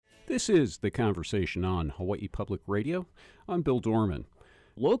This is The Conversation on Hawaii Public Radio. I'm Bill Dorman.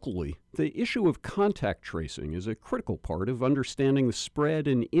 Locally, the issue of contact tracing is a critical part of understanding the spread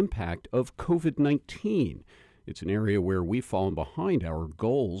and impact of COVID-19. It's an area where we've fallen behind our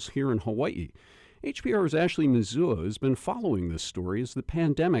goals here in Hawaii. HPR's Ashley Mizua has been following this story as the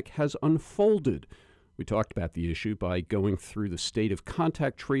pandemic has unfolded. We talked about the issue by going through the state of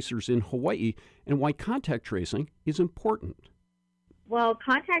contact tracers in Hawaii and why contact tracing is important. Well,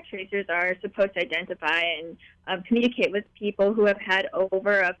 contact tracers are supposed to identify and communicate with people who have had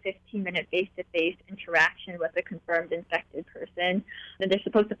over a 15-minute face-to-face interaction with a confirmed infected person. And they're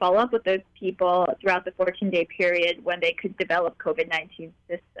supposed to follow up with those people throughout the 14-day period when they could develop COVID-19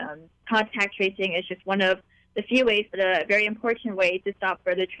 systems. Contact tracing is just one of the few ways, but a very important way to stop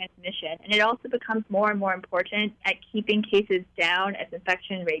further transmission. And it also becomes more and more important at keeping cases down as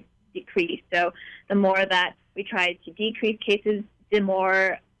infection rates decrease. So the more that we try to decrease cases, the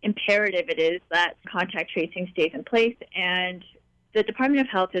more imperative it is that contact tracing stays in place. And the Department of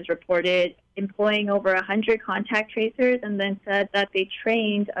Health has reported employing over 100 contact tracers and then said that they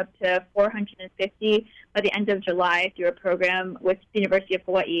trained up to 450 by the end of July through a program with the University of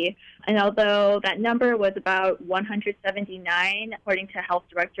Hawaii. And although that number was about 179, according to Health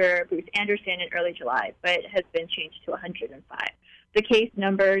Director Bruce Anderson in early July, but it has been changed to 105. The case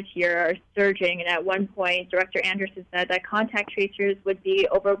numbers here are surging, and at one point, Director Anderson said that contact tracers would be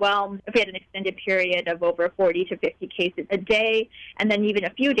overwhelmed if we had an extended period of over 40 to 50 cases a day, and then even a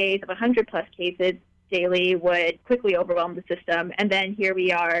few days of 100-plus cases daily would quickly overwhelm the system. And then here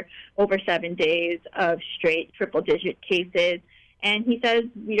we are, over 7 days of straight triple-digit cases. And he says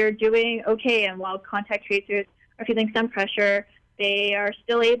we are doing okay, and while contact tracers are feeling some pressure, they are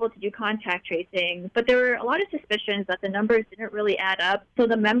still able to do contact tracing, but there were a lot of suspicions that the numbers didn't really add up. So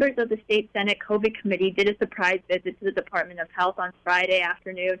the members of the State Senate COVID Committee did a surprise visit to the Department of Health on Friday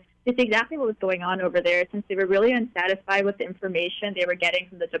afternoon to see exactly what was going on over there, since they were really unsatisfied with the information they were getting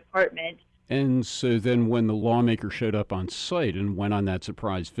from the department. And so then when the lawmaker showed up on site and went on that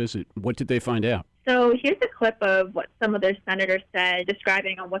surprise visit, what did they find out? So here's a clip of what some of their senators said,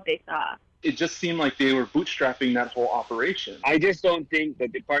 describing on what they saw. It just seemed like they were bootstrapping that whole operation. I just don't think the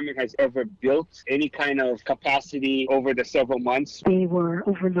department has ever built any kind of capacity over the several months. They were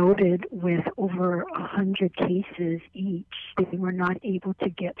overloaded with over 100 cases each. They were not able to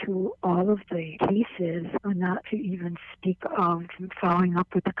get through all of the cases, not to even speak of following up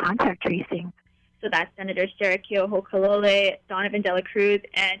with the contact tracing. So that's Senator Sergio Hokalole, Donovan Dela Cruz,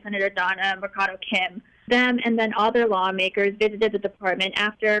 and Senator Donna Mercado Kim. Them and then other lawmakers visited the department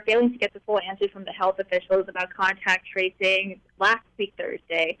after failing to get the full answers from the health officials about contact tracing last week,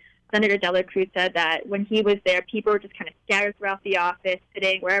 Thursday. Senator Dela Cruz said that when he was there, people were just kind of scattered throughout the office,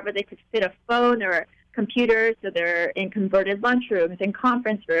 sitting wherever they could fit a phone or a computer, so they're in converted lunchrooms and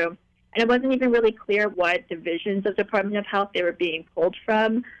conference rooms. And it wasn't even really clear what divisions of Department of Health they were being pulled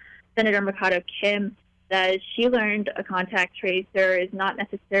from. Senator Mercado Kim says she learned a contact tracer is not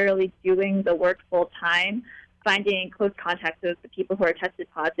necessarily doing the work full time, finding close contacts with the people who are tested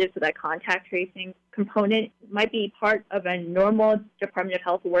positive, so that contact tracing component might be part of a normal Department of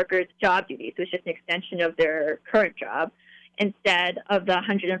Health worker's job duty, so it's just an extension of their current job. Instead of the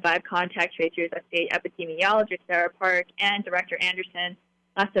 105 contact tracers that State Epidemiologist Sarah Park and Director Anderson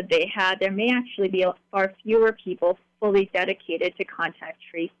last said they had, there may actually be far fewer people fully dedicated to contact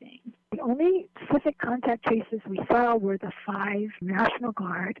tracing. The only specific contact tracers we saw were the 5 National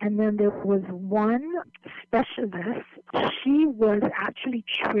Guard, and then there was one specialist. She was actually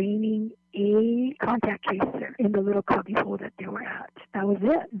training a contact tracer in the little cubbyhole that they were at. That was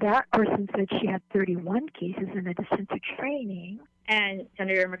it. That person said she had 31 cases in addition to training. And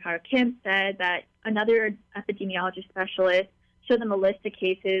Senator Mercado Kim said that another epidemiology specialist showed them a list of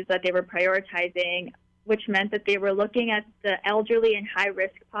cases that they were prioritizing, which meant that they were looking at the elderly and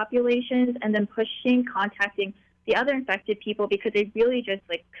high-risk populations and then contacting the other infected people because they really just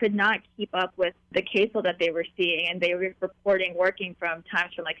could not keep up with the caseload that they were seeing, and they were reporting working from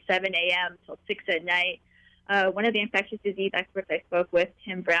times from 7 a.m. till 6 at night. One of the infectious disease experts I spoke with,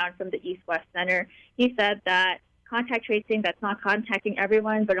 Tim Brown from the East West Center, he said that contact tracing that's not contacting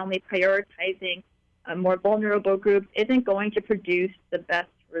everyone but only prioritizing more vulnerable groups isn't going to produce the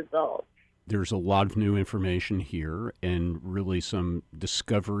best results. There's a lot of new information here and really some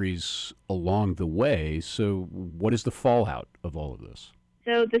discoveries along the way. So what is the fallout of all of this?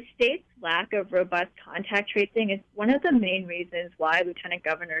 So the states lack of robust contact tracing is one of the main reasons why Lieutenant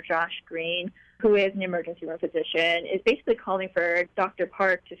Governor Josh Green, who is an emergency room physician, is basically calling for Dr.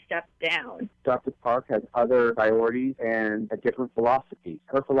 Park to step down. Dr. Park has other priorities and a different philosophy.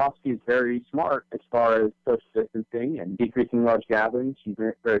 Her philosophy is very smart as far as social distancing and decreasing large gatherings. She's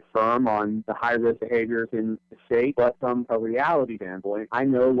very firm on the high-risk behaviors in the state. But from a reality standpoint, I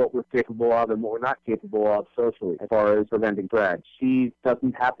know what we're capable of and what we're not capable of socially as far as preventing spread. She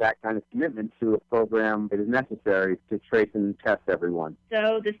doesn't have that kind of commitment to a program that is necessary to trace and test everyone.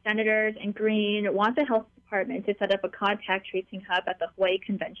 So the senators and Green want the health department to set up a contact tracing hub at the Hawaii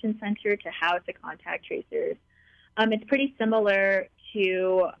Convention Center to house the contact tracers. It's pretty similar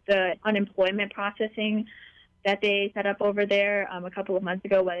to the unemployment processing that they set up over there a couple of months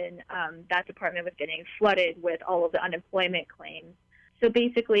ago when that department was getting flooded with all of the unemployment claims. So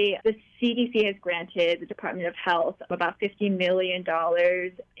basically, the CDC has granted the Department of Health about $50 million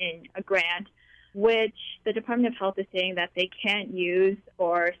in a grant, which the Department of Health is saying that they can't use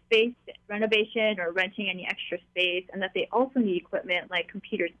for space renovation or renting any extra space, and that they also need equipment like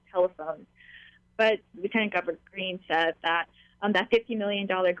computers and telephones. But Lieutenant Governor Green said that that $50 million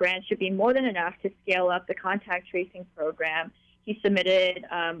grant should be more than enough to scale up the contact tracing program. He submitted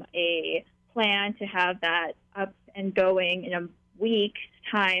a plan to have that up and going in a week's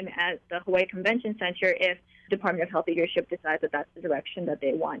time at the Hawaii Convention Center if Department of Health leadership decides that that's the direction that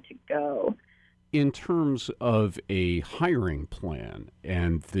they want to go. In terms of a hiring plan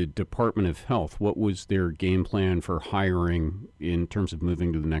and the Department of Health, what was their game plan for hiring in terms of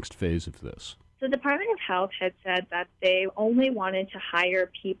moving to the next phase of this? The Department of Health had said that they only wanted to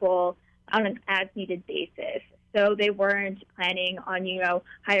hire people on an as-needed basis. So they weren't planning on,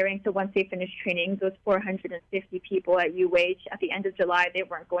 hiring. So once they finished training those 450 people at UH at the end of July, they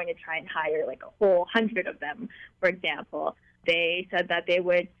weren't going to try and hire like a whole 100 of them, for example. They said that they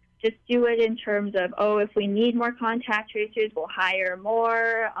would just do it in terms of, if we need more contact tracers, we'll hire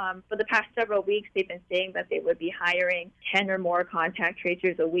more. For the past several weeks, they've been saying that they would be hiring 10 or more contact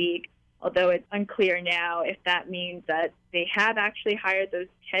tracers a week, although it's unclear now if that means that they have actually hired those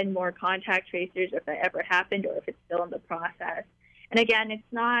 10 more contact tracers, if that ever happened, or if it's still in the process. And again, it's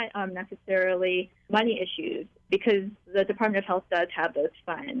not necessarily money issues, because the Department of Health does have those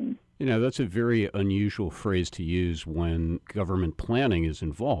funds. That's a very unusual phrase to use when government planning is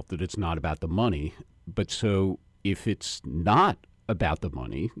involved, that it's not about the money. But so if it's not about the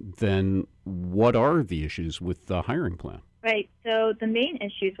money, then what are the issues with the hiring plan? Right. So the main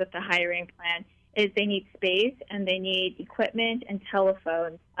issues with the hiring plan is they need space and they need equipment and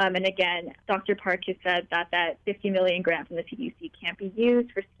telephones. And again, Dr. Park has said that $50 million grant from the CDC can't be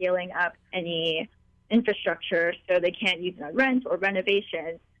used for scaling up any infrastructure, so they can't use it on rent or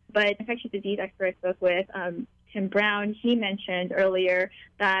renovations. But infectious disease expert I spoke with, Tim Brown, he mentioned earlier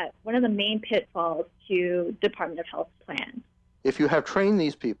that one of the main pitfalls to Department of Health plans. If you have trained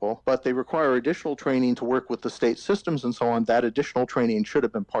these people, but they require additional training to work with the state systems and so on, that additional training should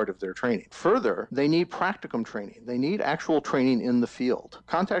have been part of their training. Further, they need practicum training. They need actual training in the field.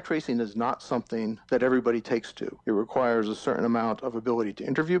 Contact tracing is not something that everybody takes to. It requires a certain amount of ability to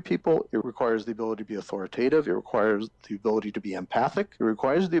interview people. It requires the ability to be authoritative. It requires the ability to be empathic. It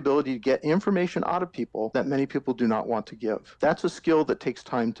requires the ability to get information out of people that many people do not want to give. That's a skill that takes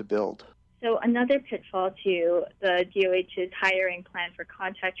time to build. So another pitfall to the DOH's hiring plan for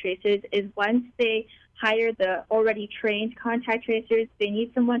contact tracers is once they hire the already trained contact tracers, they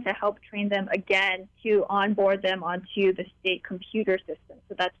need someone to help train them again to onboard them onto the state computer system.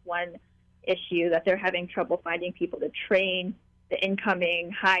 So that's one issue, that they're having trouble finding people to train the incoming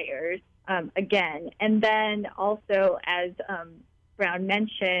hires again. And then also, as Brown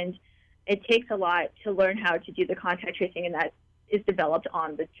mentioned, it takes a lot to learn how to do the contact tracing, and that is developed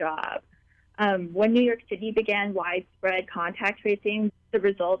on the job. When New York City began widespread contact tracing, the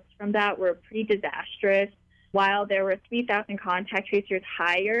results from that were pretty disastrous. While there were 3,000 contact tracers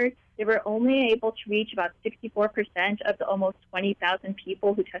hired, they were only able to reach about 64% of the almost 20,000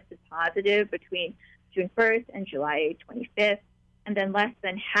 people who tested positive between June 1st and July 25th. And then less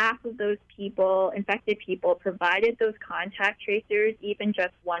than half of those people, infected people, provided those contact tracers even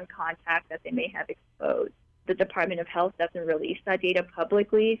just one contact that they may have exposed. The Department of Health doesn't release that data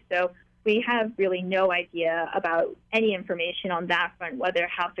publicly, so we have really no idea about any information on that front, whether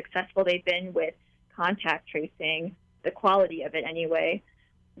how successful they've been with contact tracing, the quality of it anyway.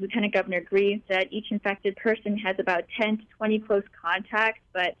 Lieutenant Governor Green said each infected person has about 10 to 20 close contacts,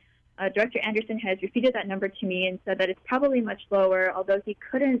 but Director Anderson has repeated that number to me and said that it's probably much lower, although he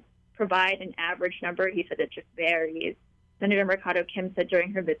couldn't provide an average number. He said it just varies. Senator Mercado Kim said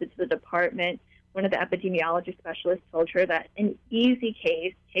during her visit to the department one of the epidemiology specialists told her that an easy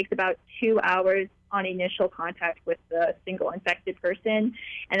case takes about 2 hours on initial contact with the single infected person,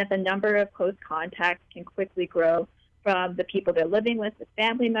 and that the number of close contacts can quickly grow from the people they're living with, the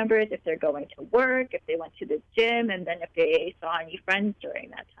family members, if they're going to work, if they went to the gym, and then if they saw any friends during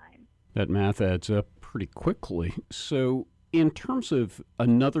that time. That math adds up pretty quickly. So in terms of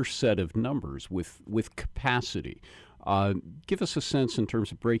another set of numbers with capacity, give us a sense in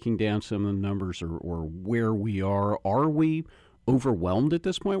terms of breaking down some of the numbers or where we are. Are we overwhelmed at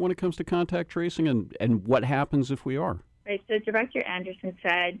this point when it comes to contact tracing, and what happens if we are? Right. So Director Anderson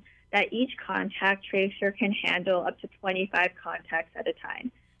said that each contact tracer can handle up to 25 contacts at a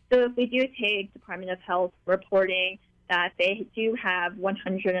time. So if we do take Department of Health reporting that they do have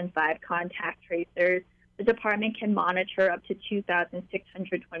 105 contact tracers, the department can monitor up to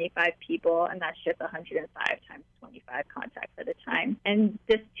 2,625 people, and that's just 105 times 25 contacts at a time. And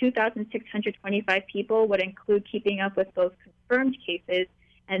this 2,625 people would include keeping up with both confirmed cases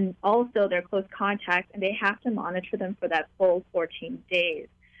and also their close contacts, and they have to monitor them for that full 14 days.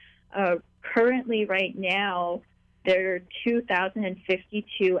 Currently, right now, there are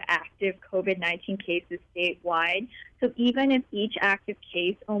 2,052 active COVID-19 cases statewide. So even if each active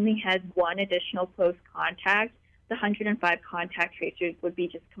case only has one additional close contact, the 105 contact tracers would be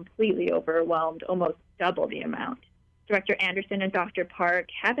just completely overwhelmed, almost double the amount. Director Anderson and Dr. Park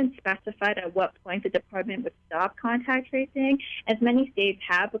haven't specified at what point the department would stop contact tracing, as many states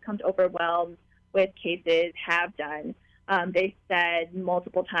have become overwhelmed with cases, have done. They said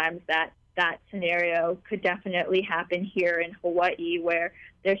multiple times that scenario could definitely happen here in Hawaii, where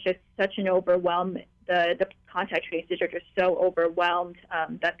there's just such an overwhelm. The contact tracers are just so overwhelmed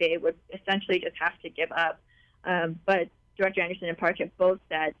that they would essentially just have to give up. But Director Anderson and Park have both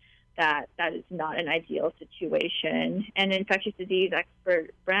said that is not an ideal situation. And infectious disease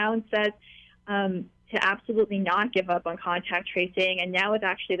expert Brown says to absolutely not give up on contact tracing, and now is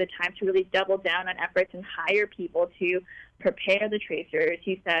actually the time to really double down on efforts and hire people to prepare the tracers.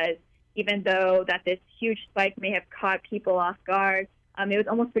 He says, even though that this huge spike may have caught people off guard, it was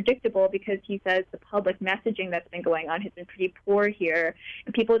almost predictable, because he says the public messaging that's been going on has been pretty poor here,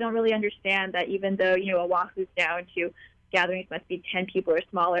 and people don't really understand that even though, Oahu's down to gatherings must be 10 people or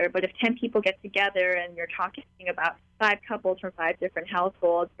smaller, but if 10 people get together and you're talking about 5 couples from 5 different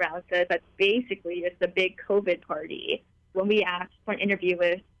households, Brown says that's basically just a big COVID party. When we asked for an interview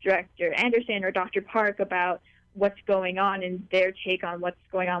with Director Anderson or Dr. Park about what's going on and their take on what's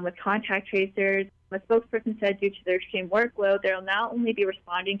going on with contact tracers, a spokesperson said due to their extreme workload, they'll not only be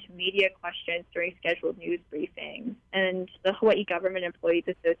responding to media questions during scheduled news briefings. And the Hawaii Government Employees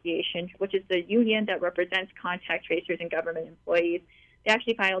Association, which is the union that represents contact tracers and government employees, they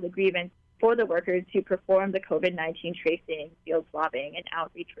actually filed a grievance for the workers who perform the COVID-19 tracing, field swabbing, and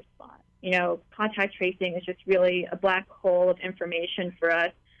outreach response. Contact tracing is just really a black hole of information for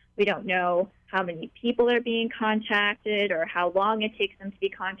us. We don't know how many people are being contacted or how long it takes them to be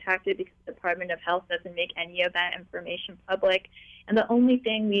contacted, because the Department of Health doesn't make any of that information public. And the only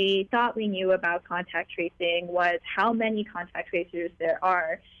thing we thought we knew about contact tracing was how many contact tracers there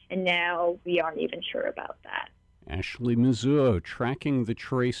are, and now we aren't even sure about that. Ashley Mizuo, tracking the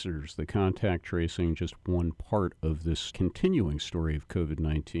tracers, the contact tracing, just one part of this continuing story of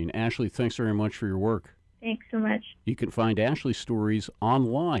COVID-19. Ashley, thanks very much for your work. Thanks so much. You can find Ashley's stories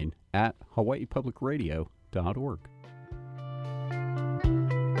online at hawaiipublicradio.org.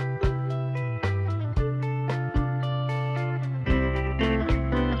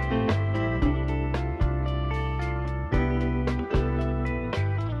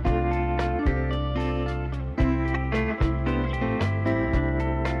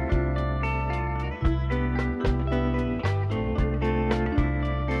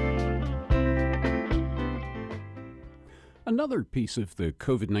 Another piece of the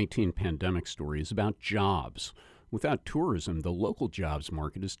COVID-19 pandemic story is about jobs. Without tourism, the local jobs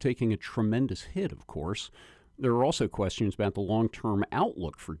market is taking a tremendous hit, of course. There are also questions about the long-term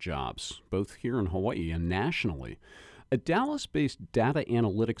outlook for jobs, both here in Hawaii and nationally. A Dallas-based data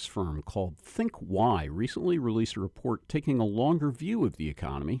analytics firm called ThinkWhy recently released a report taking a longer view of the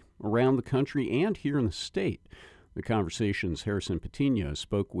economy around the country and here in the state. The Conversation's Harrison Patino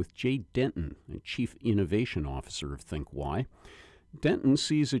spoke with Jay Denton, the Chief Innovation Officer of ThinkWhy. Denton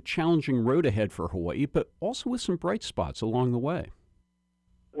sees a challenging road ahead for Hawaii, but also with some bright spots along the way.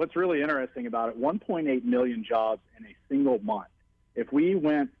 What's really interesting about it, 1.8 million jobs in a single month. If we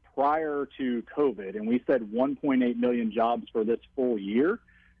went prior to COVID and we said 1.8 million jobs for this full year,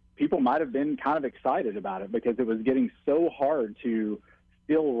 people might have been kind of excited about it, because it was getting so hard to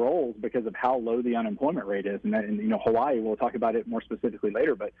fill roles because of how low the unemployment rate is. And Hawaii, we'll talk about it more specifically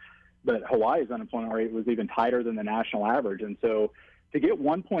later, but but Hawaii's unemployment rate was even tighter than the national average. And so to get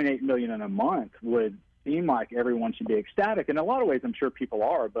 1.8 million in a month would seem like everyone should be ecstatic. In a lot of ways, I'm sure people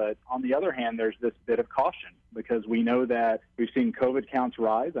are, but on the other hand, there's this bit of caution because we know that we've seen COVID counts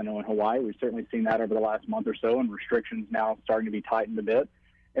rise. I know in Hawaii, we've certainly seen that over the last month or so, and restrictions now starting to be tightened a bit.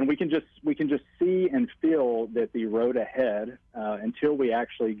 And we can just see and feel that the road ahead until we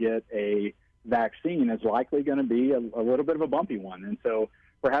actually get a vaccine is likely going to be a little bit of a bumpy one. And so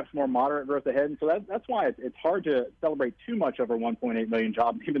perhaps more moderate growth ahead. And so that's why it's hard to celebrate too much over 1.8 million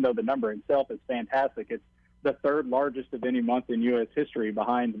jobs, even though the number itself is fantastic. It's the third largest of any month in U.S. history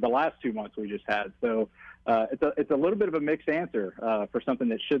behind the last 2 months we just had. So it's a little bit of a mixed answer for something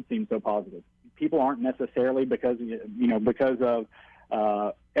that should seem so positive. People aren't necessarily because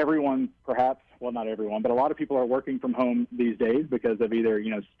of everyone, perhaps, well, not everyone, but a lot of people are working from home these days because of either,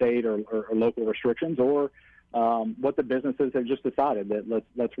 state or local restrictions or what the businesses have just decided that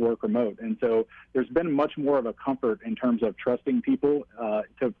let's work remote. And so there's been much more of a comfort in terms of trusting people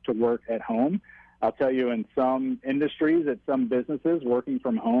to work at home. I'll tell you, in some industries, at some businesses, working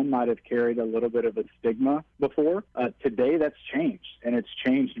from home might have carried a little bit of a stigma before. Today, that's changed, and it's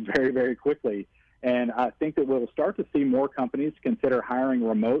changed very, very quickly. And I think that we'll start to see more companies consider hiring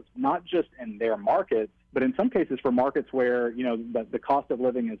remote, not just in their markets, but in some cases for markets where, the cost of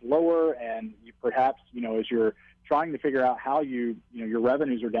living is lower and you perhaps, as you're trying to figure out how your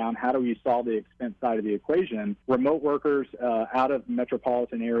revenues are down, how do you solve the expense side of the equation? Remote workers out of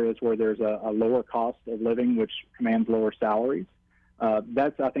metropolitan areas where there's a lower cost of living, which commands lower salaries.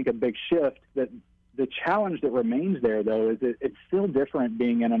 That's, I think, a big shift. That the challenge that remains there, though, is that it's still different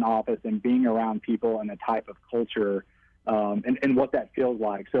being in an office and being around people and the type of culture and what that feels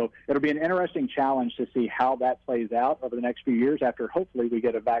like. So it'll be an interesting challenge to see how that plays out over the next few years after hopefully we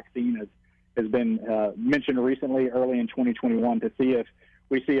get a vaccine, as has been mentioned recently early in 2021, to see if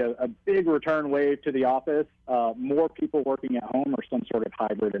we see a big return wave to the office, more people working at home, or some sort of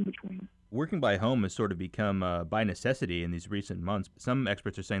hybrid in between. Working by home has sort of become by necessity in these recent months. Some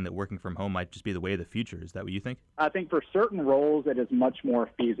experts are saying that working from home might just be the way of the future. Is that what you think? I think for certain roles it is much more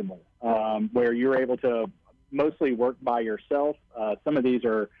feasible, where you're able to mostly work by yourself. Some of these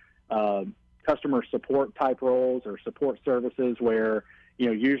are customer support type roles or support services where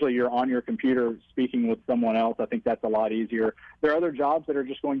usually you're on your computer speaking with someone else. I think that's a lot easier. There are other jobs that are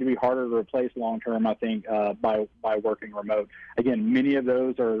just going to be harder to replace long-term, I think, by working remote. Again, many of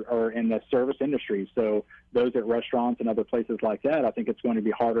those are in the service industry. So those at restaurants and other places like that, I think it's going to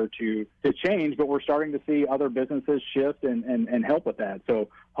be harder to change, but we're starting to see other businesses shift and help with that. So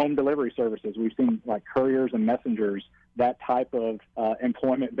home delivery services, we've seen like couriers and messengers, that type of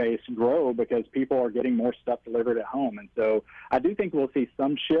employment base grow because people are getting more stuff delivered at home. And so I do think we'll see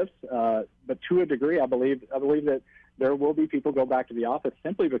some shifts, but to a degree, I believe that there will be people go back to the office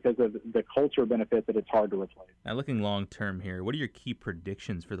simply because of the culture benefit that it's hard to replace. Now, looking long term here, what are your key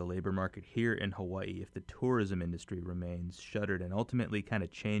predictions for the labor market here in Hawaii if the tourism industry remains shuttered and ultimately kind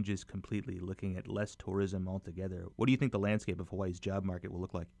of changes completely, looking at less tourism altogether? What do you think the landscape of Hawaii's job market will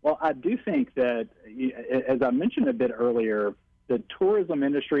look like? Well, I do think that, as I mentioned a bit earlier, the tourism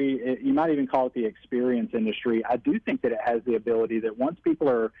industry, you might even call it the experience industry, I do think that it has the ability that once people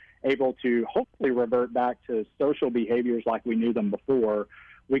are able to hopefully revert back to social behaviors like we knew them before,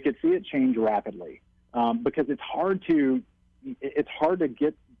 we could see it change rapidly because it's hard to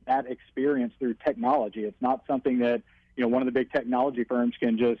get that experience through technology. It's not something that one of the big technology firms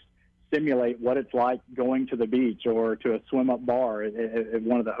can just simulate what it's like going to the beach or to a swim-up bar at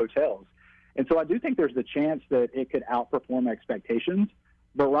one of the hotels. And so I do think there's the chance that it could outperform expectations.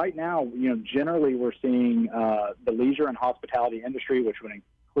 But right now, generally we're seeing the leisure and hospitality industry, which would include,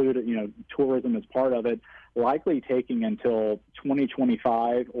 tourism as part of it, likely taking until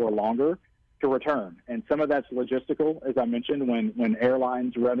 2025 or longer to return. And some of that's logistical, as I mentioned, when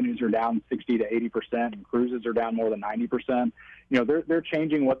airlines revenues are down 60 to 80% and cruises are down more than 90%, they're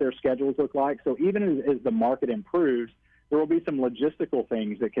changing what their schedules look like. So even as the market improves, there will be some logistical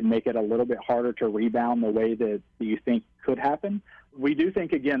things that can make it a little bit harder to rebound the way that you think could happen. We do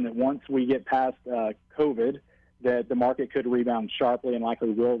think, again, that once we get past COVID, that the market could rebound sharply and likely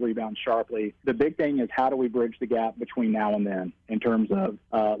will rebound sharply. The big thing is how do we bridge the gap between now and then in terms of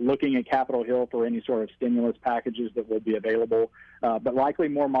looking at Capitol Hill for any sort of stimulus packages that will be available, but likely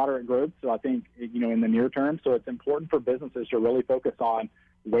more moderate growth. So I think, in the near term, so it's important for businesses to really focus on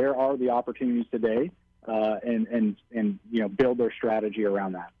where are the opportunities today and build their strategy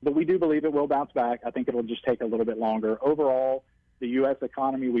around that. But we do believe it will bounce back. I think it will just take a little bit longer. Overall, the U.S.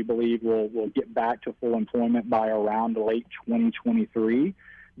 economy, we believe, will get back to full employment by around late 2023.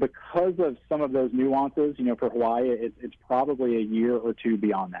 Because of some of those nuances, for Hawaii, it's probably a year or two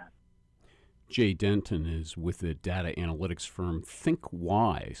beyond that. Jay Denton is with the data analytics firm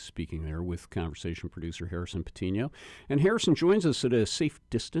ThinkWhy, speaking there with conversation producer Harrison Patino. And Harrison joins us at a safe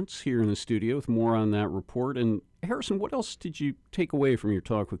distance here in the studio with more on that report. And Harrison, what else did you take away from your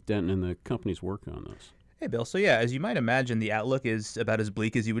talk with Denton and the company's work on this? Hey, Bill. So, yeah, as you might imagine, the outlook is about as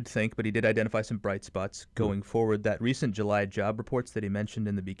bleak as you would think, but he did identify some bright spots going forward. That recent July job reports that he mentioned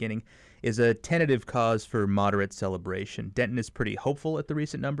in the beginning is a tentative cause for moderate celebration. Denton is pretty hopeful at the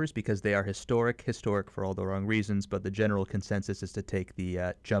recent numbers because they are historic for all the wrong reasons, but the general consensus is to take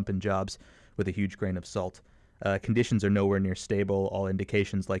the jump in jobs with a huge grain of salt. Conditions are nowhere near stable. All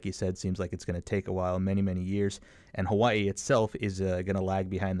indications, like you said, seems like it's going to take a while, many, many years. And Hawaii itself is going to lag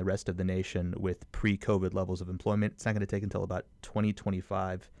behind the rest of the nation with pre-COVID levels of employment. It's not going to take until about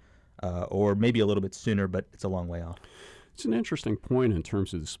 2025 or maybe a little bit sooner, but it's a long way off. It's an interesting point in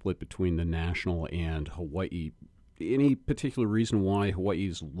terms of the split between the national and Hawaii. Any particular reason why Hawaii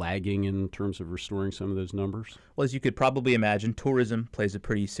is lagging in terms of restoring some of those numbers? Well, as you could probably imagine, tourism plays a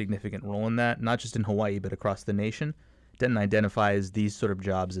pretty significant role in that, not just in Hawaii, but across the nation. Denton identifies these sort of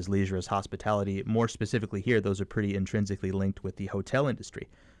jobs as leisure, as hospitality. More specifically here, those are pretty intrinsically linked with the hotel industry.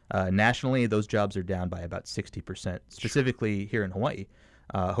 Nationally, those jobs are down by about 60%. Specifically here in Hawaii,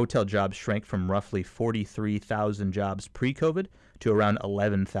 hotel jobs shrank from roughly 43,000 jobs pre-COVID to around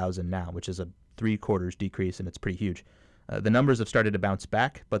 11,000 now, which is a 3/4 decrease, and it's pretty huge. The numbers have started to bounce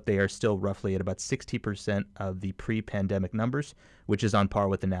back, but they are still roughly at about 60% of the pre-pandemic numbers, which is on par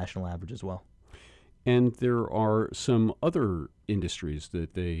with the national average as well. And there are some other industries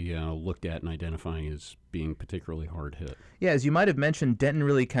that they looked at and identifying as being particularly hard hit. Yeah, as you might have mentioned, Denton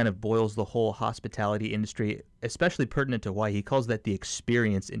really kind of boils the whole hospitality industry, especially pertinent to Hawaii. He calls that the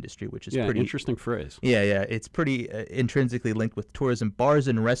experience industry, which is pretty interesting phrase. Yeah, it's pretty intrinsically linked with tourism. Bars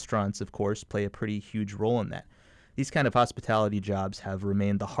and restaurants, of course, play a pretty huge role in that. These kind of hospitality jobs have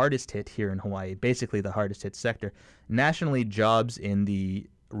remained the hardest hit here in Hawaii, basically the hardest hit sector. Nationally, jobs in the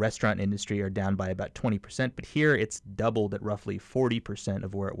restaurant industry are down by about 20%, but here it's doubled at roughly 40%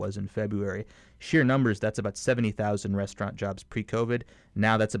 of where it was in February. Sheer numbers, that's about 70,000 restaurant jobs pre-COVID.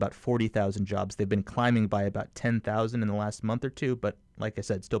 Now that's about 40,000 jobs. They've been climbing by about 10,000 in the last month or two, but like I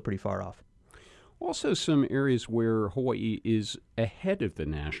said, still pretty far off. Also some areas where Hawaii is ahead of the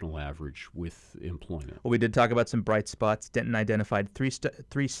national average with employment. Well, we did talk about some bright spots. Denton identified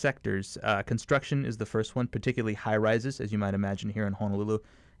three sectors. Construction is the first one, particularly high-rises, as you might imagine here in Honolulu.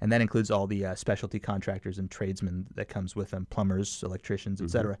 And that includes all the specialty contractors and tradesmen that comes with them, plumbers, electricians,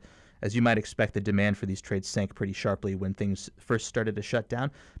 etc. As you might expect, the demand for these trades sank pretty sharply when things first started to shut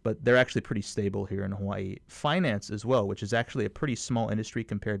down, but they're actually pretty stable here in Hawaii. Finance as well, which is actually a pretty small industry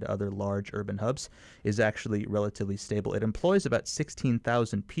compared to other large urban hubs, is actually relatively stable. It employs about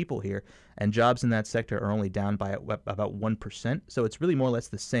 16,000 people here, and jobs in that sector are only down by about 1%, so it's really more or less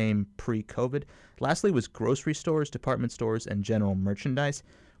the same pre-COVID. Lastly was grocery stores, department stores, and general merchandise.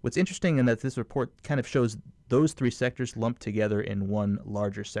 What's interesting in that this report kind of shows those three sectors lumped together in one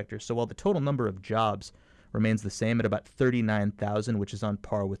larger sector. So while the total number of jobs remains the same at about 39,000, which is on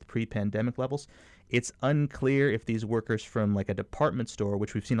par with pre-pandemic levels, it's unclear if these workers from like a department store,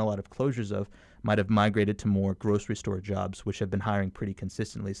 which we've seen a lot of closures of, might have migrated to more grocery store jobs, which have been hiring pretty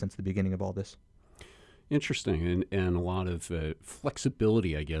consistently since the beginning of all this. Interesting, and a lot of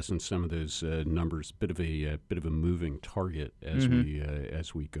flexibility, I guess, in some of those numbers. Bit of a moving target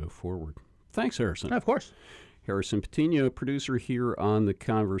as we go forward. Thanks, Harrison. Of course. Harrison Patino, producer here on The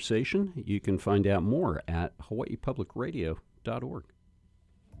Conversation. You can find out more at hawaiipublicradio.org.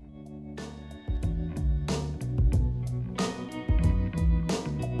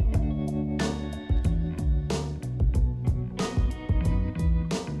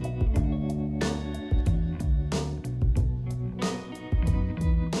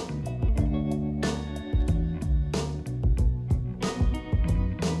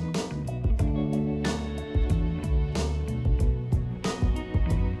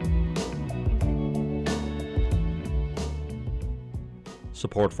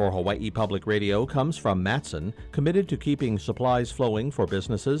 Support for Hawaii Public Radio comes from Matson, committed to keeping supplies flowing for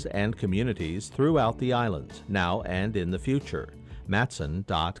businesses and communities throughout the islands, now and in the future.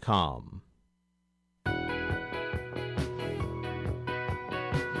 Matson.com.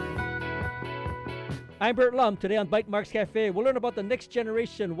 I'm Bert Lum. Today on Bytemarks Cafe, we'll learn about the next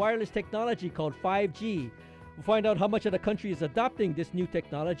generation wireless technology called 5G. We'll find out how much of the country is adopting this new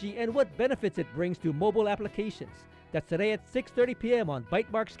technology and what benefits it brings to mobile applications. That's today at 6:30 p.m. on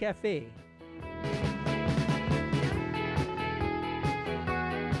Bytemarks Cafe.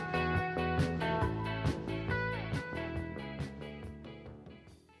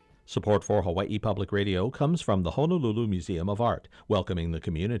 Support for Hawaii Public Radio comes from the Honolulu Museum of Art, welcoming the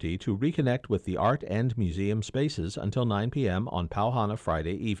community to reconnect with the art and museum spaces until 9 p.m. on Pauhana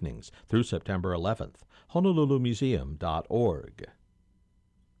Friday evenings through September 11th. HonoluluMuseum.org.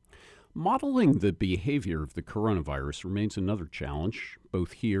 Modeling the behavior of the coronavirus remains another challenge,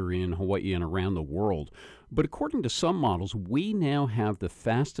 both here in Hawaii and around the world. But according to some models, we now have the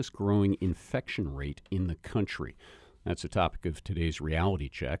fastest growing infection rate in the country. That's the topic of today's reality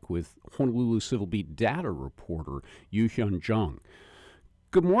check with Honolulu Civil Beat data reporter Yu-Hyun Jung.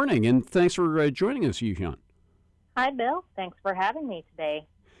 Good morning, and thanks for joining us, Yu-Hyun. Hi, Bill. Thanks for having me today.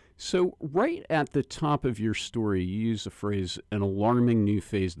 So right at the top of your story, you use the phrase, an alarming new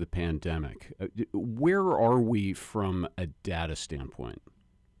phase of the pandemic. Where are we from a data standpoint?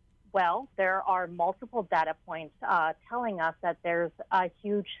 Well, there are multiple data points telling us that there's a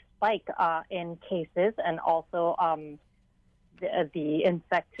huge spike in cases and also the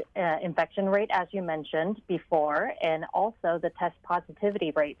infection rate, as you mentioned before, and also the test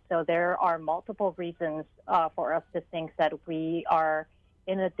positivity rate. So there are multiple reasons for us to think that we are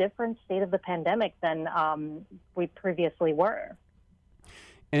in a different state of the pandemic than we previously were.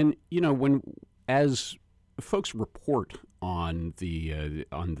 And, as folks report on the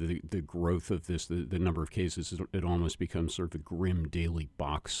growth of this, the number of cases, it almost becomes sort of a grim daily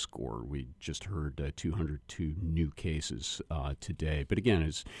box score. We just heard 202 new cases today. But again,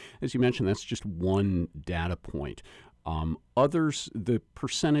 as you mentioned, that's just one data point. Others, the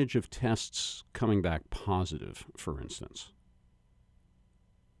percentage of tests coming back positive, for instance.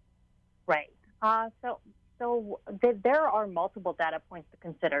 Right. So there are multiple data points to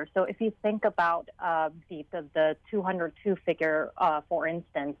consider. So if you think about the 202 figure, for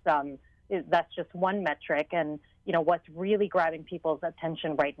instance, that's just one metric. And, what's really grabbing people's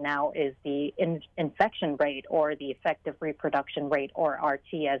attention right now is the infection rate or the effective reproduction rate, or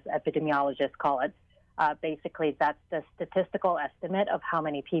RT, as epidemiologists call it. Basically, that's the statistical estimate of how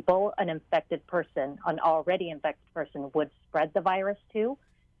many people an already infected person would spread the virus to.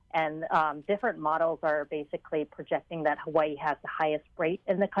 And different models are basically projecting that Hawaii has the highest rate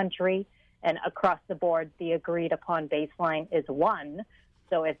in the country. And across the board, the agreed upon baseline is 1.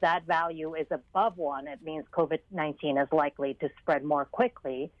 So if that value is above 1, it means COVID-19 is likely to spread more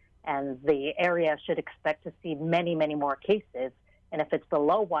quickly. And the area should expect to see many, many more cases. And if it's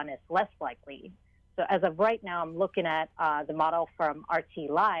below 1, it's less likely. So as of right now, I'm looking at the model from RT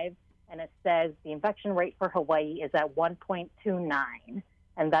Live, and it says the infection rate for Hawaii is at 1.29.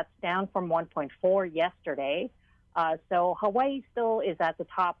 And that's down from 1.4 yesterday. So Hawaii still is at the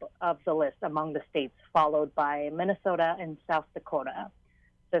top of the list among the states, followed by Minnesota and South Dakota.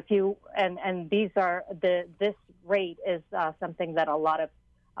 So if you and these are this rate is something that a lot of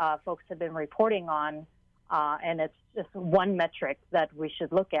folks have been reporting on, and it's just one metric that we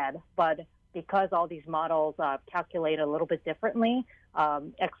should look at. But because all these models calculate a little bit differently,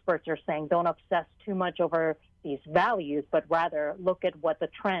 experts are saying don't obsess too much over these values, but rather look at what the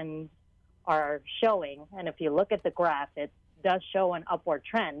trends are showing. And if you look at the graph, it does show an upward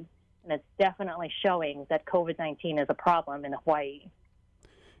trend, and it's definitely showing that COVID-19 is a problem in Hawaii.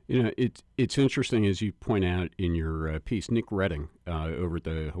 It's interesting, as you point out in your piece. Nick Redding over at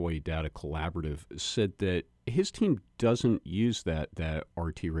the Hawaii Data Collaborative said that his team doesn't use that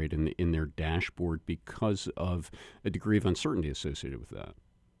RT rate in their dashboard because of a degree of uncertainty associated with that.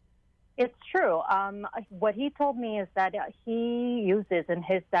 It's true. What he told me is that he uses in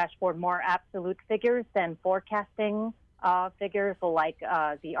his dashboard more absolute figures than forecasting figures like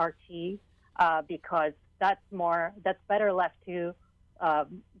the RT, because that's better left to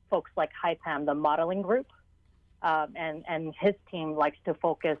folks like HIPAM, the modeling group, and his team likes to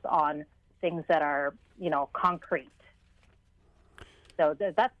focus on things that are concrete. So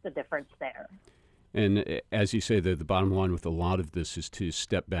that's the difference there. And as you say, the bottom line with a lot of this is to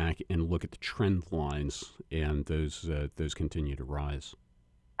step back and look at the trend lines, and those continue to rise.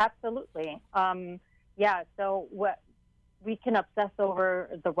 Absolutely. So we can obsess over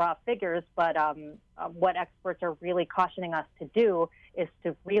the raw figures, but what experts are really cautioning us to do is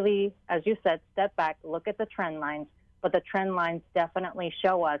to really, as you said, step back, look at the trend lines. But the trend lines definitely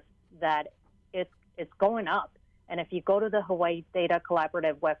show us that it's going up. And if you go to the Hawaii Data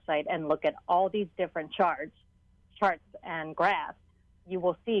Collaborative website and look at all these different charts and graphs, you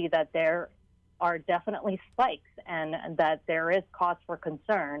will see that there are definitely spikes and that there is cause for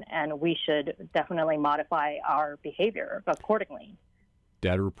concern, and we should definitely modify our behavior accordingly.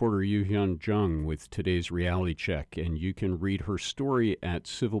 Data reporter Yu-Hyun Jung with today's reality check, and you can read her story at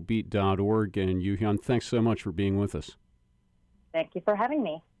civilbeat.org. And Yu-Hyun, thanks so much for being with us. Thank you for having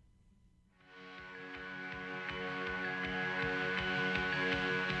me.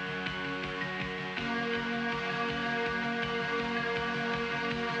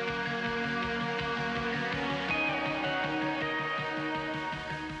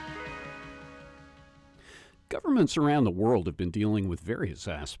 Governments around the world have been dealing with various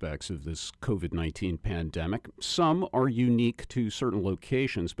aspects of this COVID-19 pandemic. Some are unique to certain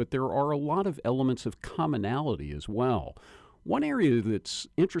locations, but there are a lot of elements of commonality as well. One area that's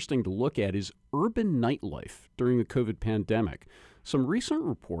interesting to look at is urban nightlife during the COVID pandemic. Some recent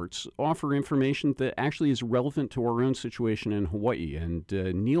reports offer information that actually is relevant to our own situation in Hawaii. And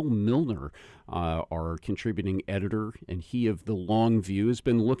Neal Milner, our contributing editor, and he of The Long View, has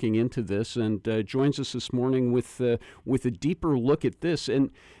been looking into this and joins us this morning with a deeper look at this.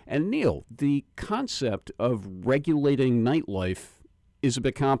 And Neal, the concept of regulating nightlife is a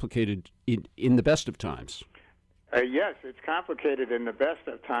bit complicated in the best of times. Yes, it's complicated in the best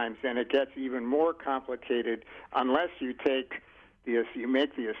of times, and it gets even more complicated unless you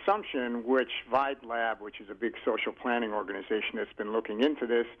make the assumption, which Vibe Lab, which is a big social planning organization that's been looking into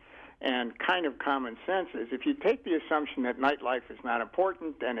this, and kind of common sense is, if you take the assumption that nightlife is not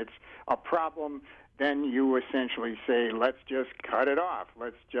important and it's a problem, then you essentially say, let's just cut it off.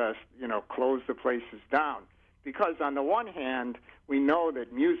 Let's just, close the places down. Because on the one hand, we know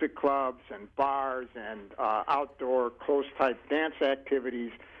that music clubs and bars and outdoor close-type dance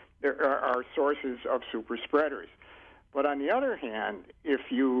activities are sources of super spreaders. But on the other hand,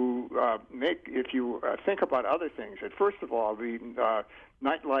 if you think about other things, that first of all, the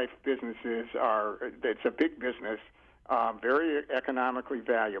nightlife businesses it's a big business, very economically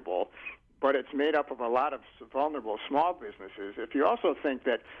valuable, but it's made up of a lot of vulnerable small businesses. If you also think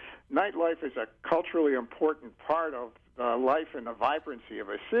that nightlife is a culturally important part of the life and the vibrancy of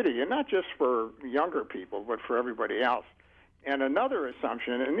a city, and not just for younger people, but for everybody else. And another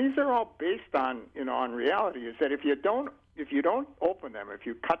assumption, and these are all based on reality, is that if you don't open them, if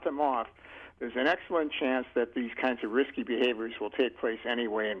you cut them off, there's an excellent chance that these kinds of risky behaviors will take place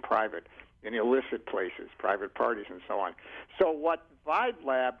anyway in illicit places, private parties, and so on. So what Vibe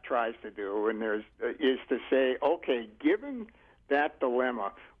Lab tries to do, is to say, okay, given that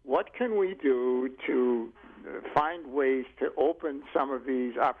dilemma, what can we do to find ways to open some of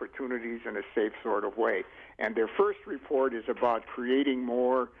these opportunities in a safe sort of way? And their first report is about creating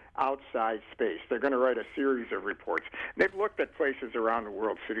more outside space. They're going to write a series of reports. They've looked at places around the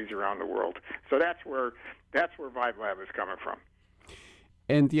world, cities around the world. So that's where Vibe Lab is coming from.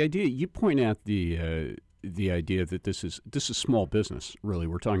 And the idea you point out, the idea that this is small business. Really,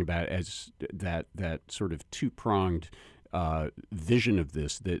 we're talking about as that sort of two-pronged vision of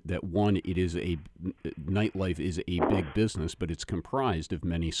this. That one, nightlife is a big business, but it's comprised of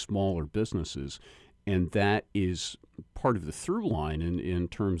many smaller businesses. And that is part of the through line in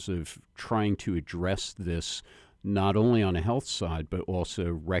terms of trying to address this, not only on a health side, but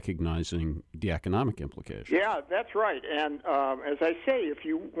also recognizing the economic implications. Yeah, that's right. And as I say, if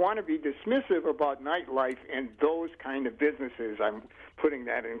you want to be dismissive about nightlife and those kind of businesses, I'm putting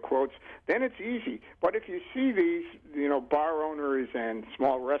that in quotes, then it's easy. But if you see these, bar owners and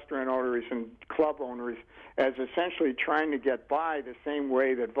small restaurant owners and club owners as essentially trying to get by the same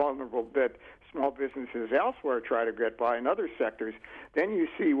way that small businesses elsewhere try to get by in other sectors, then you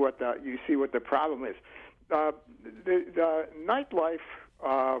see what the problem is. The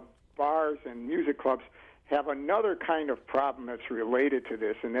nightlife bars and music clubs have another kind of problem that's related to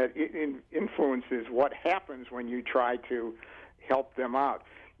this, and that it influences what happens when you try to help them out.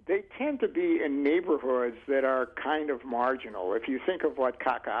 They tend to be in neighborhoods that are kind of marginal. If you think of what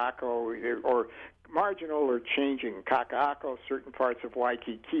Kaka'ako, or marginal or changing, Kaka'ako, certain parts of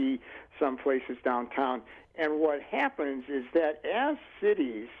Waikiki, some places downtown. And what happens is that as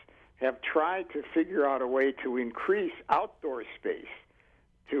cities have tried to figure out a way to increase outdoor space,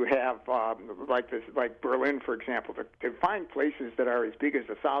 to have, like Berlin, for example, to find places that are as big as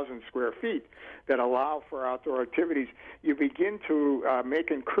 1,000 square feet that allow for outdoor activities, you begin to make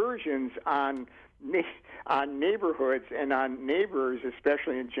incursions on neighborhoods and on neighbors,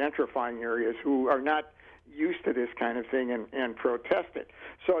 especially in gentrifying areas, who are not used to this kind of thing and protest it.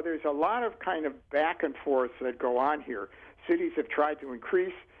 So there's a lot of kind of back and forth that go on here. Cities have tried to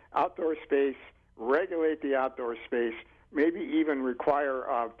increase outdoor space, regulate the outdoor space, maybe even require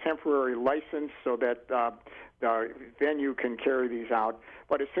a temporary license so that the venue can carry these out.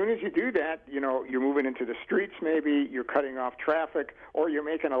 But as soon as you do that, you're moving into the streets maybe, you're cutting off traffic, or you're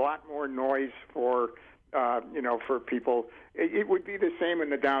making a lot more noise for people. It would be the same in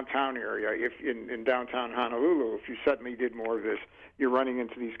the downtown area. If in downtown Honolulu, if you suddenly did more of this, you're running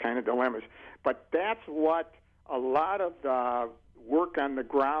into these kind of dilemmas. But that's what a lot of the work on the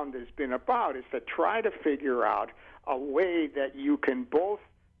ground has been about, is to try to figure out a way that you can both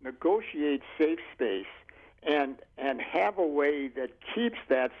negotiate safe space and have a way that keeps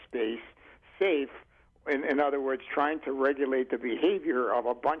that space safe In other words, trying to regulate the behavior of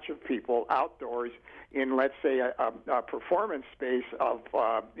a bunch of people outdoors in, let's say, a performance space of,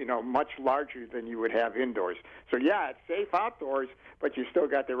 much larger than you would have indoors. So, yeah, it's safe outdoors, but you still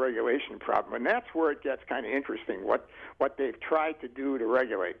got the regulation problem. And that's where it gets kind of interesting, what they've tried to do to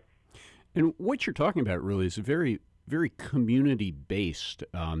regulate. And what you're talking about really is a very community-based,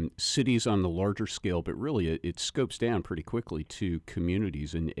 cities on the larger scale, but really it scopes down pretty quickly to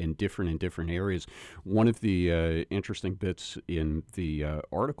communities in different areas. One of the interesting bits in the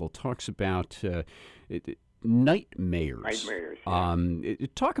article talks about night mayors. Night mayors. Yeah.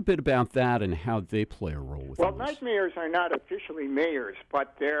 Talk a bit about that and how they play a role with Well, night mayors are not officially mayors,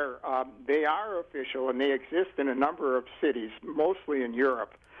 but they are official, and they exist in a number of cities, mostly in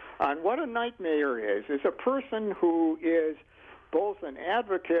Europe. And what a night mayor is a person who is both an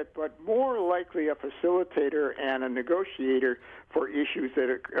advocate but more likely a facilitator and a negotiator for issues that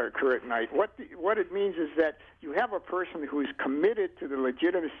occur at night. What it means is that you have a person who's committed to the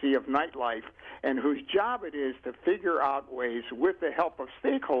legitimacy of nightlife and whose job it is to figure out ways with the help of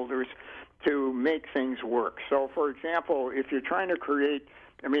stakeholders to make things work. So, for example, if you're trying to create,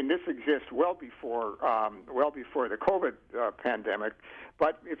 this exists well before the COVID pandemic,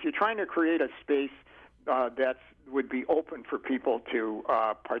 but if you're trying to create a space that would be open for people to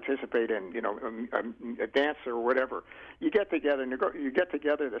participate in, a dance or whatever, you get together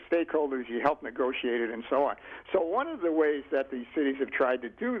the stakeholders, you help negotiate it, and so on. So one of the ways that these cities have tried to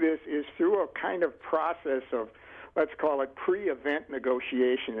do this is through a kind of process of, let's call it pre-event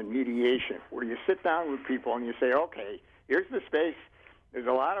negotiation and mediation, where you sit down with people and you say, okay, here's the space. There's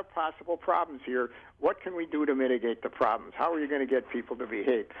a lot of possible problems here. What can we do to mitigate the problems? How are you going to get people to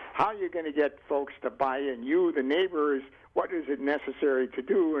behave? How are you going to get folks to buy in? You, the neighbors, what is it necessary to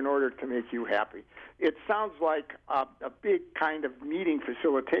do in order to make you happy? It sounds like a big kind of meeting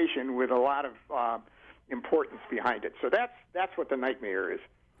facilitation with a lot of importance behind it. So that's what the night mayor is.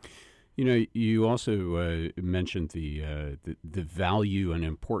 You also mentioned the value and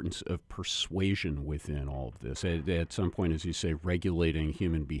importance of persuasion within all of this. At some point, as you say, regulating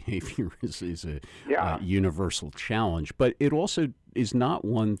human behavior is a universal challenge, but it also is not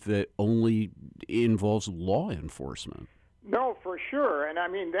one that only involves law enforcement. No, for sure. And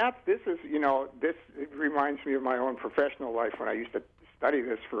this reminds me of my own professional life when I used to study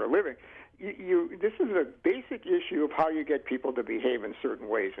this for a living. This is a basic issue of how you get people to behave in certain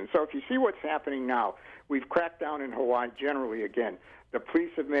ways. And so if you see what's happening now, we've cracked down in Hawaii generally again. The police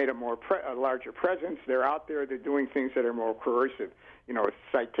have made a larger presence. They're out there. They're doing things that are more coercive,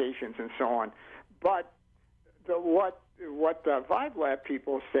 citations and so on. But what the Vibe Lab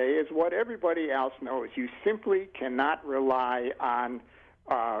people say is what everybody else knows. You simply cannot rely on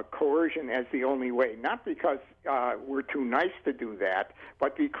coercion as the only way, not because we're too nice to do that,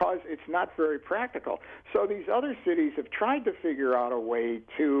 but because it's not very practical. So these other cities have tried to figure out a way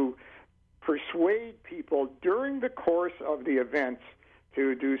to persuade people during the course of the events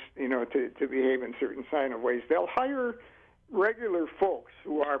to do, to behave in certain kind of ways. They'll hire regular folks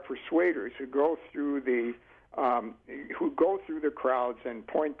who are persuaders who go through the crowds and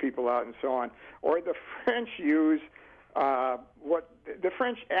point people out and so on. Or the French use the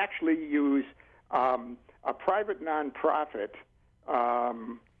French actually use a private nonprofit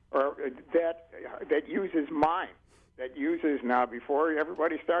that uses mime. That uses, now before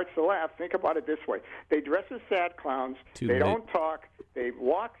everybody starts to laugh, think about it this way. They dress as sad clowns, don't talk, they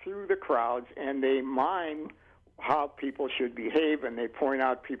walk through the crowds, and they mime how people should behave, and they point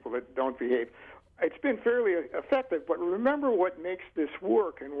out people that don't behave. It's been fairly effective, but remember what makes this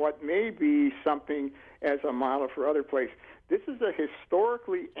work and what may be something as a model for other places. This is a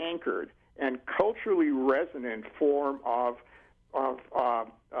historically anchored and culturally resonant form of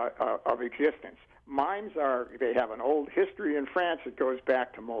existence. Mimes they have an old history in France. It goes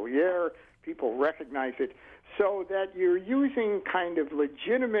back to Moliere. People recognize it. So that you're using kind of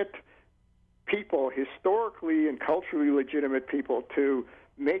legitimate people, historically and culturally legitimate people, to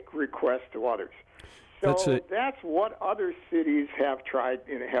make requests to others. So that's what other cities have tried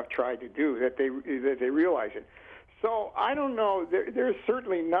to do, that they realize it. So I don't know. There's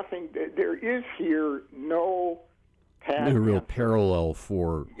certainly nothing. There is here no real parallel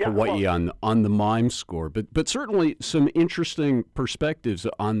for Hawaii on the mime score, but certainly some interesting perspectives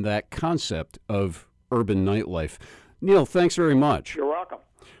on that concept of urban nightlife. Neal, thanks very much. You're welcome.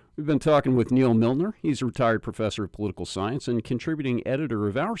 We've been talking with Neal Milner. He's a retired professor of political science and contributing editor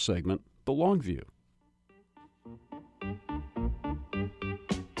of our segment, The Long View.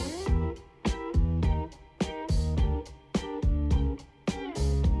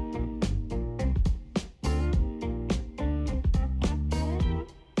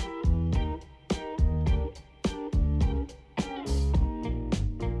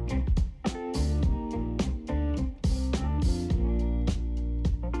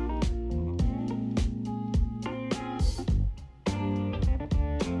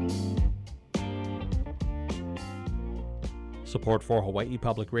 Support for Hawaii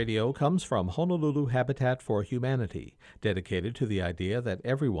Public Radio comes from Honolulu Habitat for Humanity, dedicated to the idea that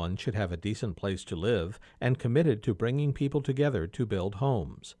everyone should have a decent place to live and committed to bringing people together to build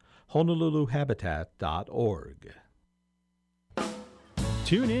homes. HonoluluHabitat.org.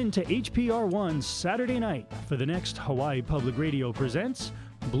 Tune in to HPR1 Saturday night for the next Hawaii Public Radio Presents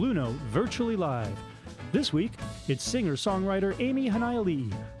Blue Note Virtually Live. This week, it's singer-songwriter Amy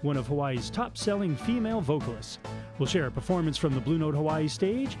Hanaiali'i, one of Hawaii's top-selling female vocalists. We'll share a performance from the Blue Note Hawaii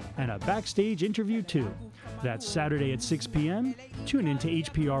stage and a backstage interview, too. That's Saturday at 6 p.m. Tune in to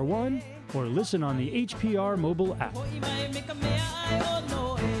HPR1 or listen on the HPR mobile app.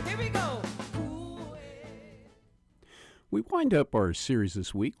 We wind up our series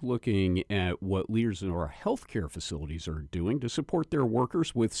this week looking at what leaders in our healthcare facilities are doing to support their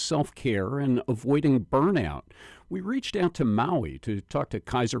workers with self-care and avoiding burnout. We reached out to Maui to talk to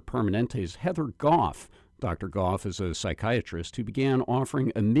Kaiser Permanente's Heather Goff. Dr. Goff is a psychiatrist who began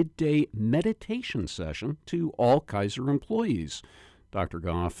offering a midday meditation session to all Kaiser employees. Dr.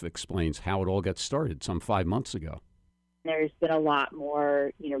 Goff explains how it all got started some 5 months ago. There's been a lot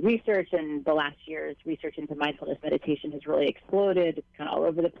more, research, and the last year's research into mindfulness meditation has really exploded. It's kind of all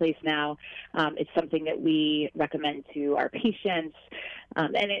over the place now. It's something that we recommend to our patients.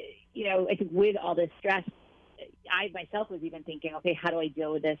 And I think with all this stress, I myself was even thinking, okay, how do I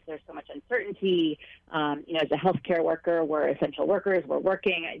deal with this? There's so much uncertainty. As a healthcare worker, we're essential workers. We're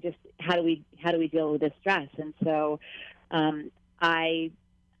working. How do we deal with this stress? And so, I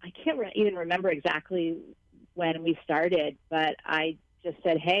can't even remember exactly when we started, but I just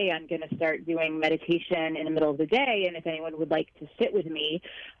said, hey, I'm going to start doing meditation in the middle of the day, and if anyone would like to sit with me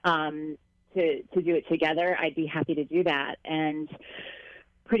to do it together, I'd be happy to do that. And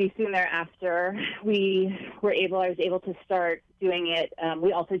pretty soon thereafter, I was able to start doing it.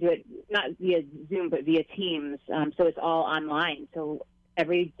 We also do it not via Zoom, but via Teams, so it's all online. So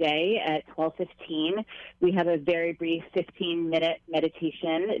every day at 12:15, we have a very brief 15-minute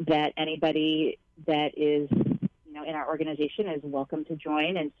meditation that anybody that is, in our organization is welcome to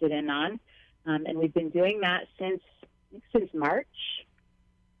join and sit in on. And we've been doing that since March.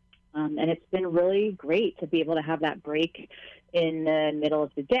 And it's been really great to be able to have that break in the middle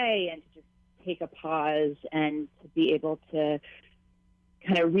of the day and to just take a pause and to be able to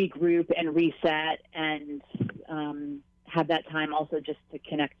kind of regroup and reset and have that time also just to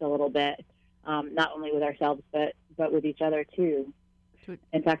connect a little bit, not only with ourselves, but with each other too.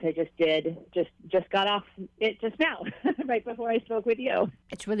 In fact, I just got off it just now, right before I spoke with you.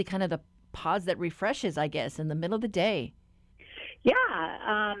 It's really kind of the pause that refreshes, I guess, in the middle of the day.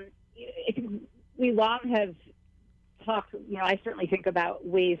 Yeah. We long have talked, I certainly think about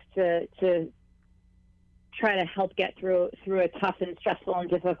ways to try to help get through a tough and stressful and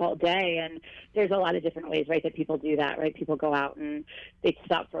difficult day. And there's a lot of different ways, right, that people do that, right? People go out and they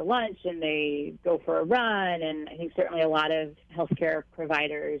stop for lunch and they go for a run. And I think certainly a lot of healthcare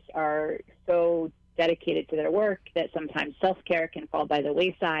providers are so dedicated to their work that sometimes self-care can fall by the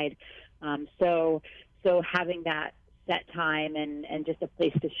wayside. So having that set time and just a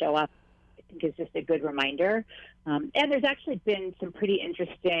place to show up, I think is just a good reminder. And there's actually been some pretty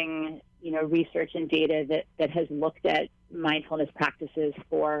interesting, research and data that has looked at mindfulness practices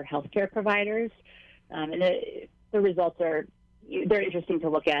for healthcare providers. And the results they're interesting to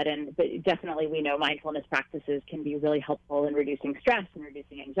look at. But definitely we know mindfulness practices can be really helpful in reducing stress and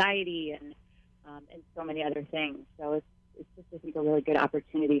reducing anxiety and so many other things. So it's just, I think, a really good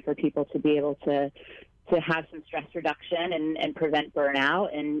opportunity for people to be able to have some stress reduction and prevent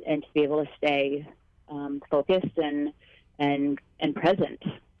burnout and to be able to stay focused and present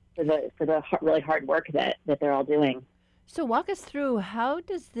for the really hard work that they're all doing. So walk us through, how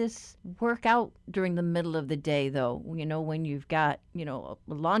does this work out during the middle of the day, though? When you've got, a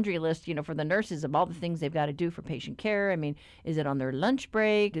laundry list, for the nurses of all the things they've got to do for patient care. I mean, is it on their lunch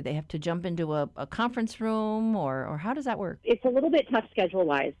break? Do they have to jump into a conference room, or how does that work? It's a little bit tough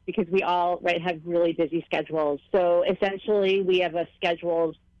schedule-wise because we all, have really busy schedules. So essentially we have a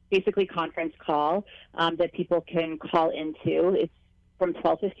scheduled, basically conference call that people can call into. It's from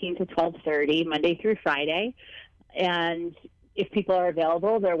 12:15 to 12:30, Monday through Friday. And if people are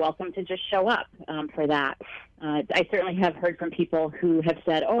available, they're welcome to just show up for that. I certainly have heard from people who have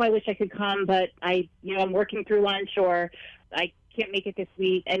said, oh, I wish I could come, but I'm working through lunch, or I can't make it this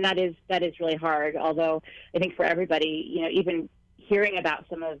week. And that is really hard. Although I think for everybody, even hearing about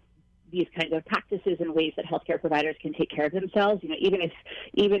some of these kinds of practices and ways that healthcare providers can take care of themselves, even if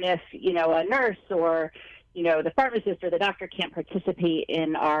a nurse or the pharmacist or the doctor can't participate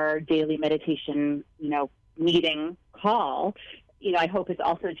in our daily meditation, meeting call, I hope it's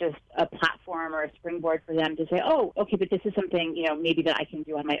also just a platform or a springboard for them to say, oh, okay, but this is something, maybe that I can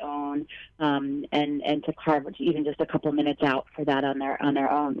do on my own, and to carve even just a couple minutes out for that on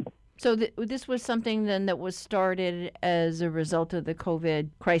their own. So this was something then that was started as a result of the COVID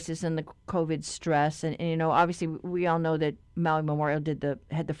crisis and the COVID stress. And obviously we all know that Maui Memorial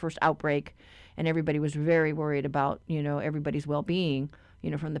had the first outbreak, and everybody was very worried about, everybody's well-being,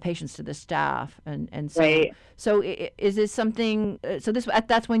 from the patients to the staff. And so, right. So is this something,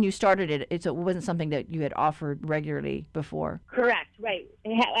 that's when you started it. It wasn't something that you had offered regularly before. Correct. Right.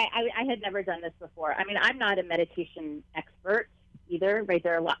 I had never done this before. I mean, I'm not a meditation expert either, right?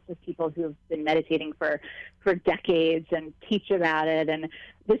 There are lots of people who have been meditating for decades and teach about it. And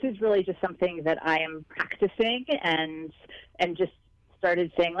this is really just something that I am practicing and just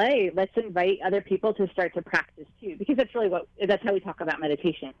started saying, hey, let's invite other people to start to practice too, because that's how we talk about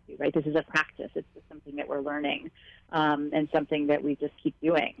meditation too, right? This is a practice. It's just something that we're learning, and something that we just keep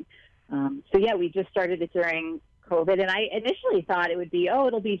doing. We just started it during COVID, and I initially thought it would be,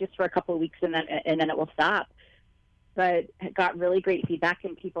 it'll be just for a couple of weeks and then it will stop. But got really great feedback,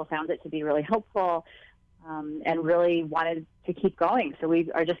 and people found it to be really helpful, and really wanted to keep going. So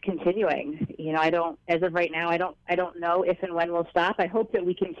we are just continuing. As of right now, I don't know if and when we'll stop. I hope that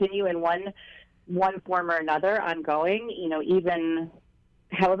we continue in one form or another ongoing, even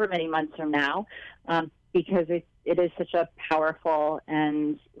however many months from now, because it is such a powerful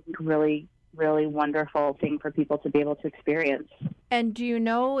and really, really wonderful thing for people to be able to experience. And do you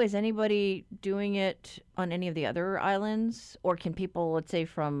know, is anybody doing it on any of the other islands, or can people, let's say,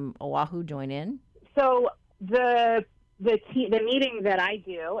 from Oahu join in? So the meeting that I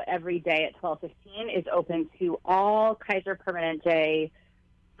do every day at 12:15 is open to all Kaiser Permanente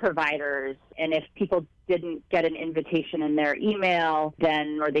providers, and if people didn't get an invitation in their email,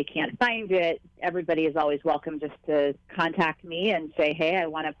 or they can't find it, everybody is always welcome just to contact me and say, hey, I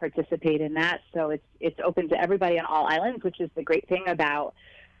want to participate in that. So it's open to everybody on all islands, which is the great thing about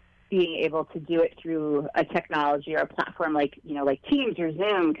being able to do it through a technology or a platform like Teams or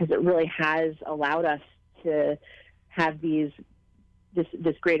Zoom, because it really has allowed us to have this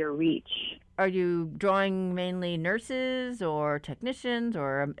greater reach. Are you drawing mainly nurses or technicians,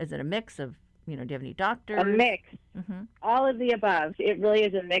 or is it a mix of, do you have any doctors? A mix. Mm-hmm. All of the above. It really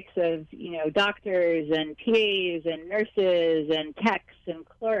is a mix of, doctors and PAs and nurses and techs and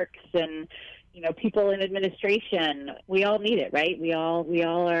clerks and, people in administration. We all need it, right? We all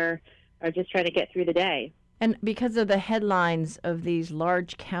are just trying to get through the day. And because of the headlines of these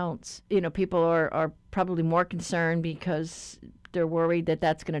large counts, people are probably more concerned because they're worried that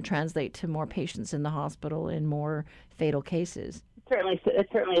that's going to translate to more patients in the hospital and more fatal cases.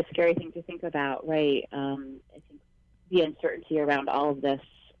 It's certainly a scary thing to think about, right? I think the uncertainty around all of this,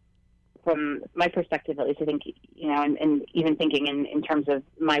 from my perspective at least, I think, and even thinking in terms of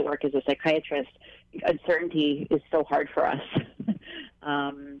my work as a psychiatrist, uncertainty is so hard for us.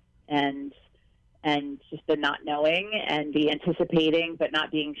 And just the not knowing and the anticipating but not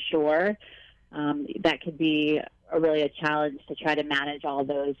being sure, that could be really a challenge to try to manage all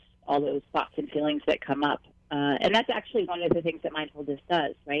those thoughts and feelings that come up. And that's actually one of the things that mindfulness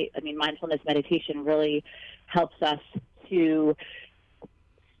does, right? I mean, mindfulness meditation really helps us to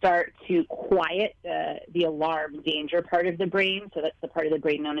start to quiet the alarm danger part of the brain. So that's the part of the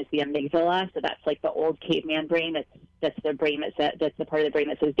brain known as the amygdala. So that's like the old caveman brain. That's the brain that's the part of the brain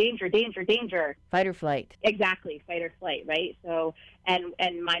that says danger, danger, danger. Fight or flight. Exactly, fight or flight, right? So and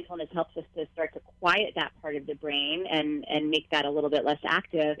mindfulness helps us to start to quiet that part of the brain and make that a little bit less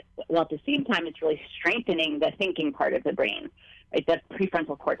active. While at the same time, it's really strengthening the thinking part of the brain. Right, the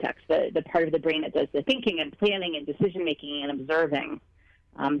prefrontal cortex, the part of the brain that does the thinking and planning and decision making and observing.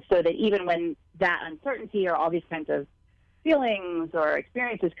 So that even when that uncertainty or all these kinds of feelings or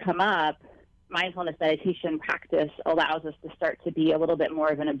experiences come up, mindfulness meditation practice allows us to start to be a little bit more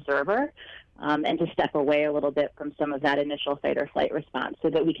of an observer, and to step away a little bit from some of that initial fight or flight response so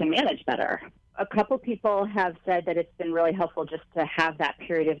that we can manage better. A couple people have said that it's been really helpful just to have that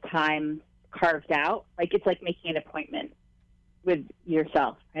period of time carved out. Like it's like making an appointment with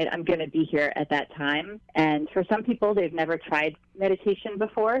yourself, right? I'm going to be here at that time. And for some people, they've never tried meditation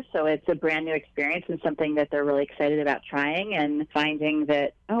before, so it's a brand new experience and something that they're really excited about trying and finding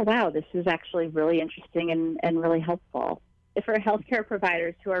that, oh, wow, this is actually really interesting and really helpful. For healthcare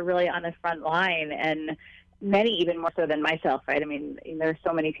providers who are really on the front line, and many even more so than myself, right? I mean, there's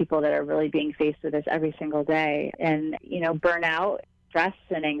so many people that are really being faced with this every single day. And, burnout, stress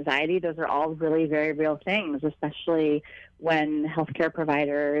and anxiety, those are all really very real things, especially when healthcare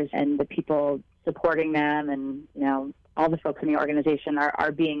providers and the people supporting them and, all the folks in the organization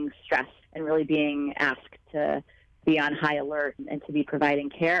are being stressed and really being asked to be on high alert and to be providing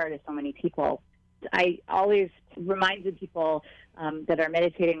care to so many people. I always remind the people that are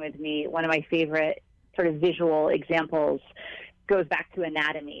meditating with me, one of my favorite sort of visual examples goes back to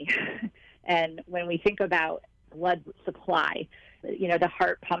anatomy. And when we think about blood supply, the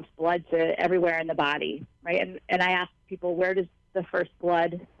heart pumps blood to everywhere in the body, right? And I ask people, where does the first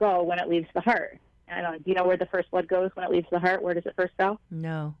blood go when it leaves the heart? I don't know, do you know where the first blood goes when it leaves the heart? Where does it first go?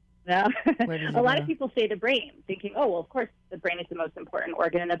 No. No? A lot go? of people say the brain, thinking, oh, well, of course, the brain is the most important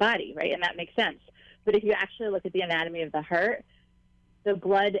organ in the body, right? And that makes sense. But if you actually look at the anatomy of the heart, the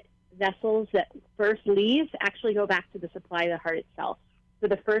blood vessels that first leave actually go back to the supply of the heart itself. So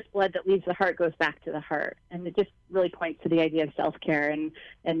the first blood that leaves the heart goes back to the heart. And it just really points to the idea of self-care and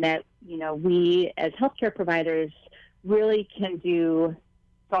that, we as healthcare providers really can do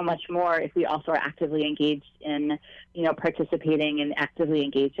so much more if we also are actively engaged in, participating and actively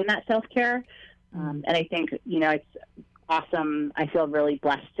engaged in that self-care. And I think, it's awesome. I feel really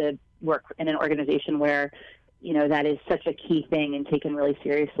blessed to work in an organization where, that is such a key thing and taken really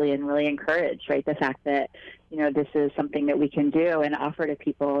seriously and really encouraged, right? The fact that, this is something that we can do and offer to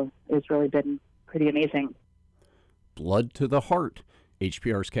people has really been pretty amazing. Blood to the heart.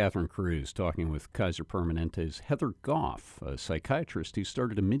 HPR's Catherine Cruz talking with Kaiser Permanente's Heather Goff, a psychiatrist who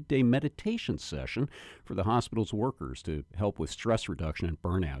started a midday meditation session for the hospital's workers to help with stress reduction and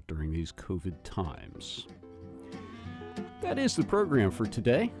burnout during these COVID times. That is the program for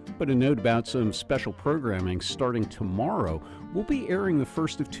today, but a note about some special programming starting tomorrow. We'll be airing the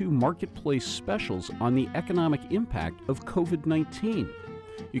first of two marketplace specials on the economic impact of COVID-19.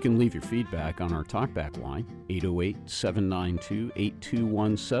 You can leave your feedback on our talkback line,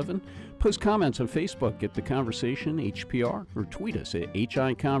 808-792-8217. Post comments on Facebook at The Conversation HPR or tweet us at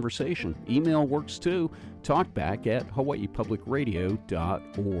HI Conversation. Email works too,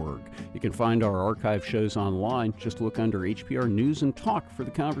 talkback@hawaiipublicradio.org. You can find our archive shows online. Just look under HPR News and Talk for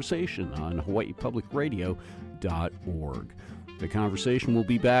The Conversation on hawaiipublicradio.org. The Conversation will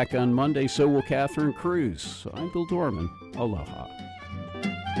be back on Monday, so will Catherine Cruz. I'm Bill Dorman. Aloha.